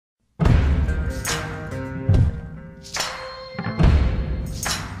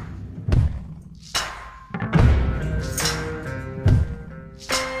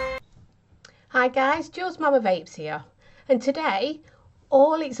Hi guys, Jules Mama Vapes here, and today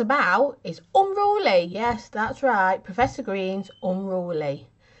all it's about is Unruly. Yes, that's right, Professor Green's Unruly.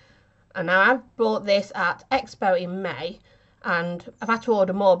 And now I've bought this at Expo in May, and I've had to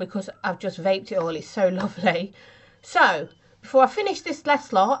order more because I've just vaped it all. It's so lovely. So before I finish this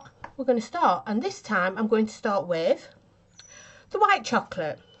last lot, we're going to start, and this time I'm going to start with the white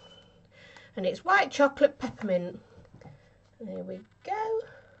chocolate, and it's white chocolate peppermint. There we go.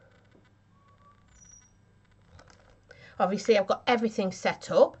 Obviously I've got everything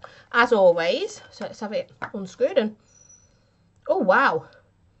set up as always, so let's have it unscrewed. And oh wow,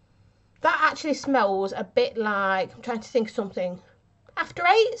 that actually smells a bit like, I'm trying to think of something, After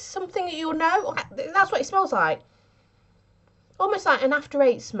Eights, something that you'll know. That's what it smells like, almost like an After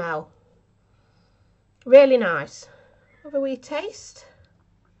Eight smell. Really nice. Have a wee taste.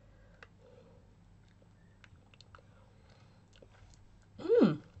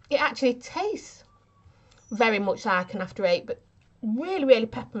 It actually tastes very much like an After Eight, but really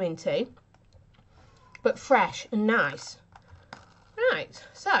pepperminty, but fresh and nice. Right,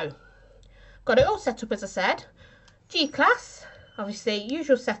 so got it all set up as I said. G-class, obviously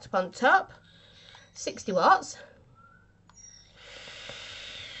usual setup on top, 60 watts.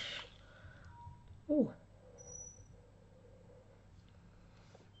 Ooh,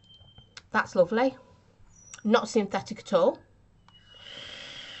 that's lovely, not synthetic at all.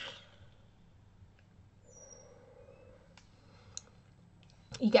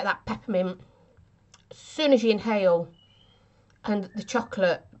 You get that peppermint as soon as you inhale, and the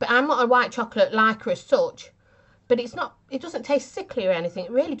chocolate. But I'm not a white chocolate liker as such, but it's not, it doesn't taste sickly or anything.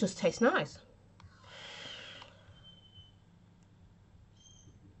 It really does taste nice.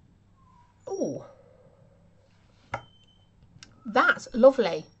 Ooh, that's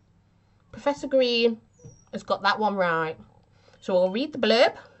lovely. Professor Green has got that one right. So we'll read the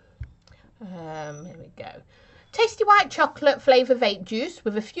blurb. Here we go. Tasty white chocolate flavour vape juice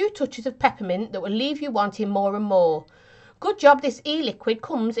with a few touches of peppermint that will leave you wanting more and more. Good job, this e-liquid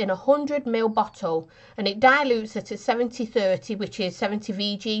comes in a 100ml bottle and it dilutes at a 70-30, which is 70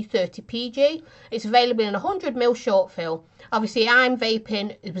 VG, 30 PG. It's available in a 100ml short fill. Obviously, I'm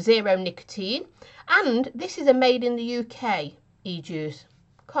vaping zero nicotine, and this is a made in the UK e-juice.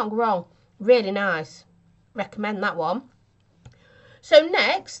 Can't go wrong. Really nice. Recommend that one. So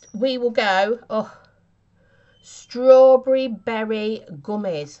next we will go, strawberry berry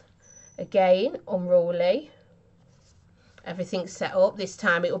gummies. Again, Unruly. Everything's set up. This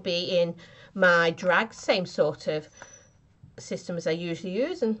time it will be in my drag, same sort of system as I usually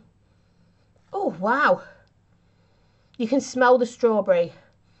use. And oh wow, you can smell the strawberry.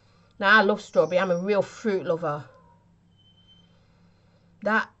 Now I love strawberry, I'm a real fruit lover.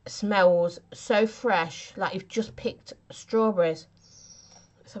 That smells so fresh, like you've just picked strawberries.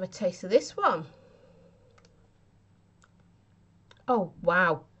 Let's have a taste of this one. Oh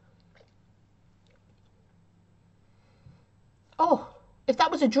wow. Oh, if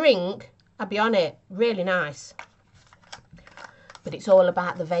that was a drink, I'd be on it. Really nice. But it's all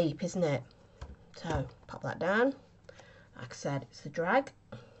about the vape, isn't it? So, pop that down. Like I said, it's the drag.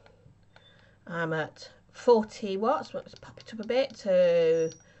 I'm at 40 watts. Let's pop it up a bit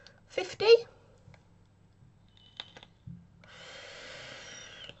to 50.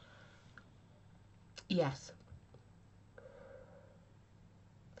 Yes.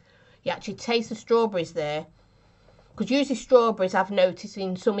 You actually taste the strawberries there. Because usually strawberries, I've noticed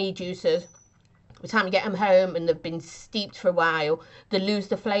in some e-juicers, by the time you get them home and they've been steeped for a while, they lose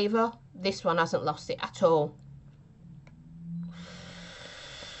the flavour. This one hasn't lost it at all.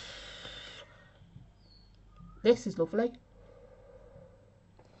 This is lovely.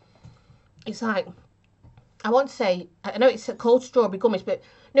 It's like, I want to say, I know it's called strawberry gummies, but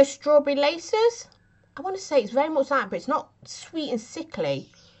no, strawberry laces. I want to say it's very much like, but it's not sweet and sickly.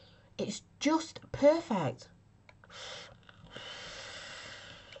 It's just perfect.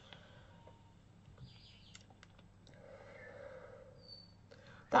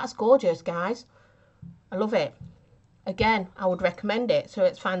 That's gorgeous, guys. I love it. Again, I would recommend it. So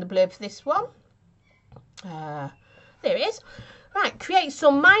let's find the blurb for this one. There it is. Right, create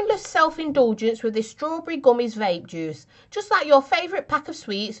some mindless self-indulgence with this strawberry gummies vape juice. Just like your favourite pack of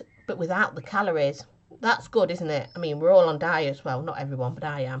sweets, but without the calories. That's good, isn't it? I mean, we're all on diets. Well, not everyone, but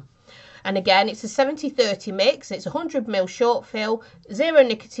I am. And again, it's a 70-30 mix. It's a 100ml short fill, zero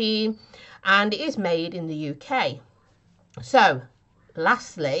nicotine, and it is made in the UK. So,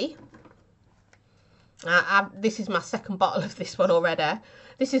 lastly, this is my second bottle of this one already.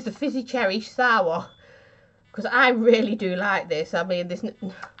 This is the Fizzy Cherry Sour, because I really do like this. I mean,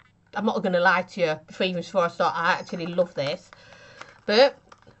 I'm not going to lie to you, before I start, I actually love this. But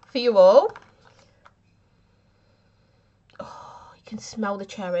for you all, can smell the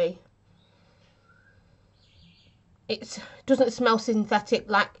cherry. It doesn't smell synthetic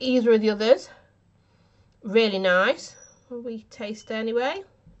like either of the others. Really nice. Will we taste anyway?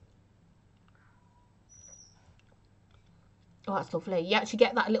 Oh, that's lovely. You actually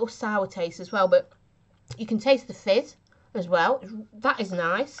get that little sour taste as well, but you can taste the fizz as well. That is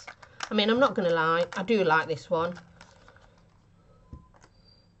nice. I mean, I'm not going to lie, I do like this one.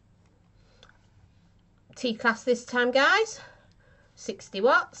 T-class this time, guys. 60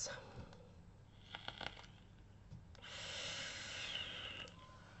 watts.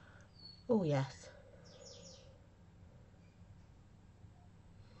 Oh, yes.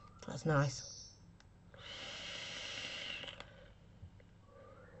 That's nice.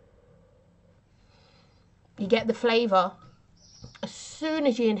 You get the flavour as soon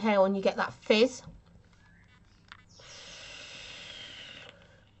as you inhale, and you get that fizz.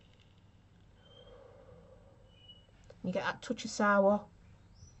 You get that touch of sour.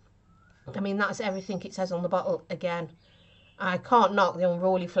 I mean, that's everything it says on the bottle again. I can't knock the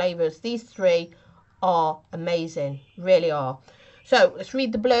Unruly flavours. These three are amazing, really are. So let's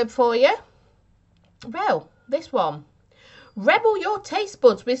read the blurb for you. Well, this one. Rebel your taste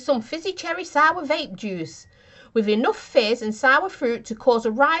buds with some fizzy cherry sour vape juice, with enough fizz and sour fruit to cause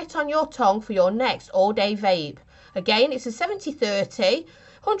a riot on your tongue for your next all-day vape. Again, it's a 70-30,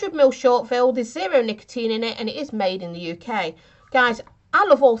 100ml short fill, there's 0 nicotine in it, and it is made in the UK. Guys, I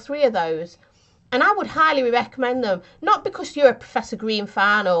love all three of those, and I would highly recommend them. Not because you're a Professor Green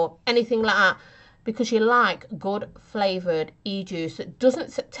fan or anything like that, because you like good flavoured e-juice that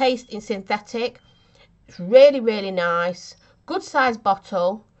doesn't taste in synthetic. It's really, really nice. Good size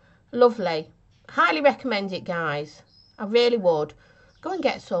bottle. Lovely. Highly recommend it, guys. I really would. Go and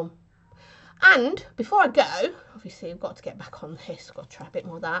get some. And before I go, obviously I've got to get back on this. Got to try a bit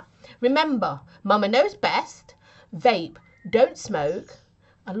more of that. Remember, Mama knows best. Vape. Don't smoke.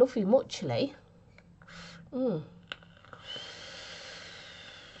 I love you muchly.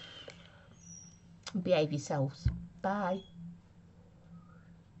 Behave yourselves. Bye.